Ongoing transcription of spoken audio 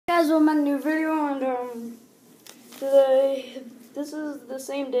guys, welcome back to a new video, and today, this is the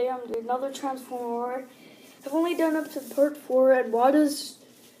same day I'm doing another Transformer. I've only done up to part 4, and why does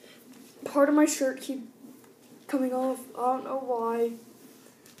part of my shirt keep coming off? I don't know why,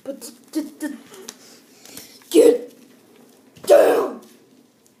 but get down!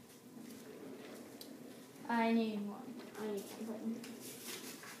 I need one.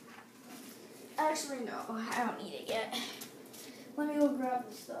 Actually, no, I don't need it yet. Let me go grab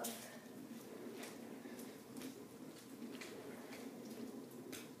the stuff.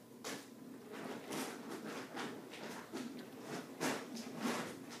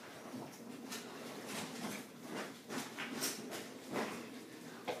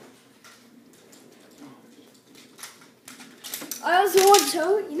 I also want to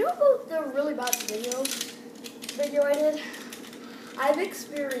tell you know about the really bad video I did? I've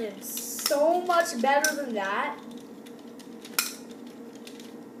experienced so much better than that.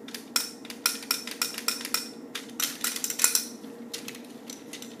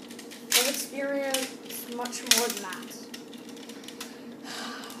 I've experienced much more than that.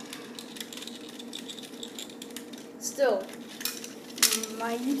 Still,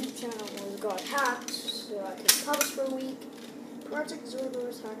 my YouTube channel got hacked, so I couldn't publish for a week. Project Zorgo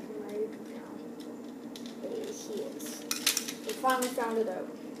is hacking my YouTube channel. He is. We finally found it out.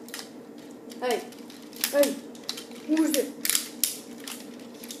 Hey, who is it?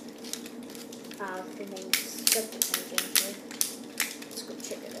 The name's gameplay. Let's go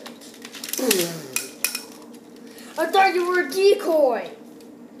check it out. I thought you were a decoy!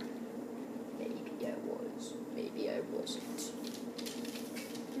 Maybe I was. Maybe I wasn't.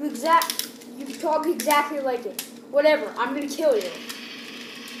 You talk exactly like it. Whatever, I'm gonna kill you.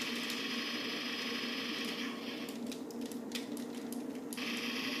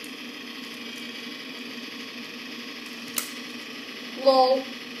 Lol.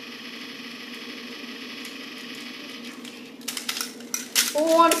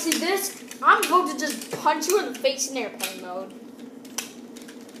 Oh, wanna see this? I'm going to just punch you in the face in airplane mode.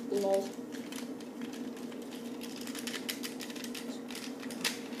 Lol.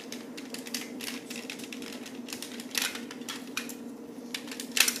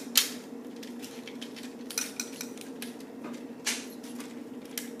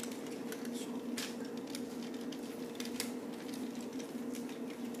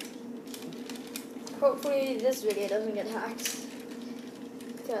 Hopefully this video doesn't get hacked,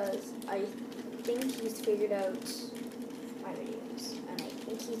 because I think he's figured out my videos, and I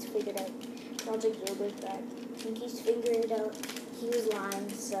think he's figured out Project Zorgo's back. I think he's figured out he was lying,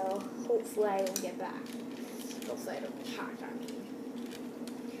 so hopefully I won't get back. Hopefully I don't get hacked, I mean.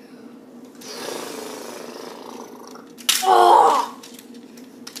 Oh!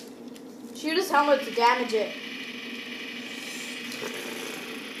 Shoot his helmet to damage it.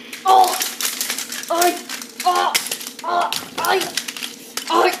 Oh!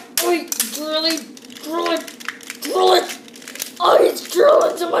 Drill it! It's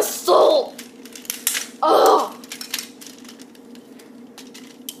drilling into my soul! Oh!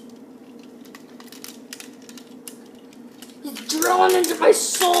 He's drilling into my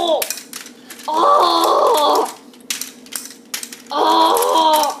soul! Oh!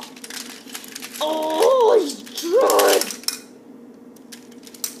 Oh! Oh, he's drilling!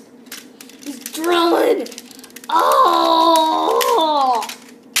 He's drilling! Oh!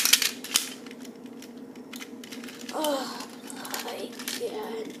 Oh, I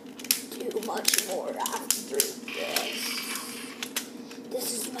can't do much more after this. This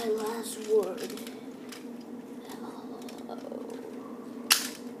is my last word. Hello.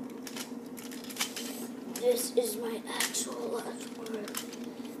 This is my actual last word.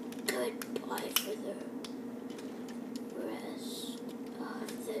 Goodbye for the rest of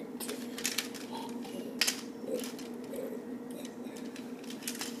the day.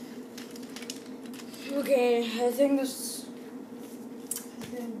 Okay, I think this.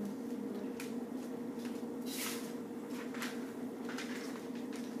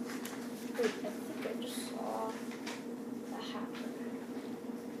 Wait, I think I just saw that happen.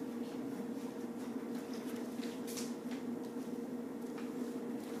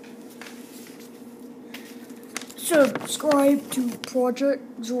 Subscribe to Project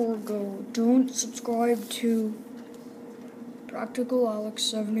Zorgo. Don't subscribe to Practical Alex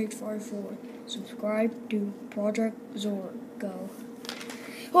 7854. Subscribe to Project Zorgo.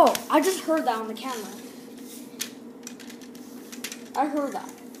 Oh, I just heard that on the camera. I heard that.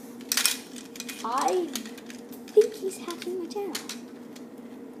 I think he's hacking my channel.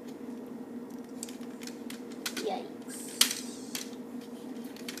 Yikes.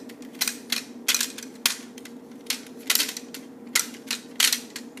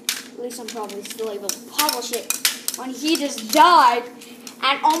 least I'm probably still able to publish it when he just died,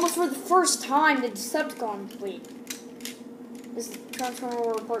 and almost for the first time the Decepticon fleet. This is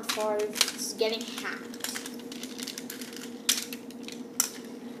Transformer Report 5 is getting hacked.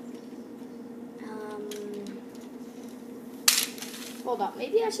 Hold on,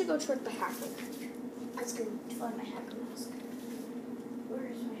 maybe I should go check the hacker. Let's go find my hacker mask. Where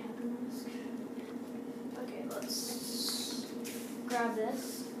is my hacker mask? Okay, let's grab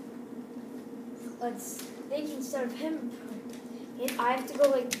this. Let's think instead of him, I have to go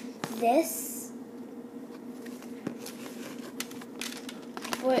like this.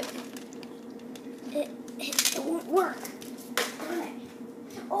 But it won't work. Okay.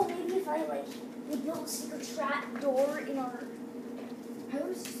 Oh, maybe if I like we build a secret trap door in our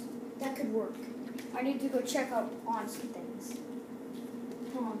house, that could work. I need to go check out on some things.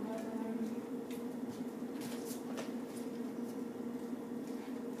 Hold on.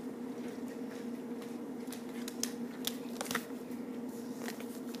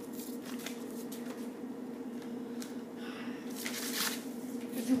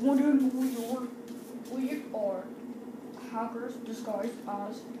 If you're wondering who we are, hackers disguised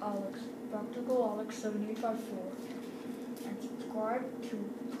as Alex, Practical Alex 7854, and subscribe to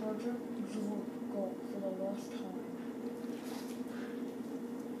Project Go for the last time.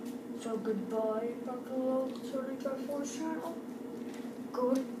 So goodbye, Practical Alex 7854's channel.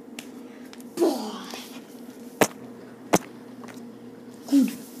 Good.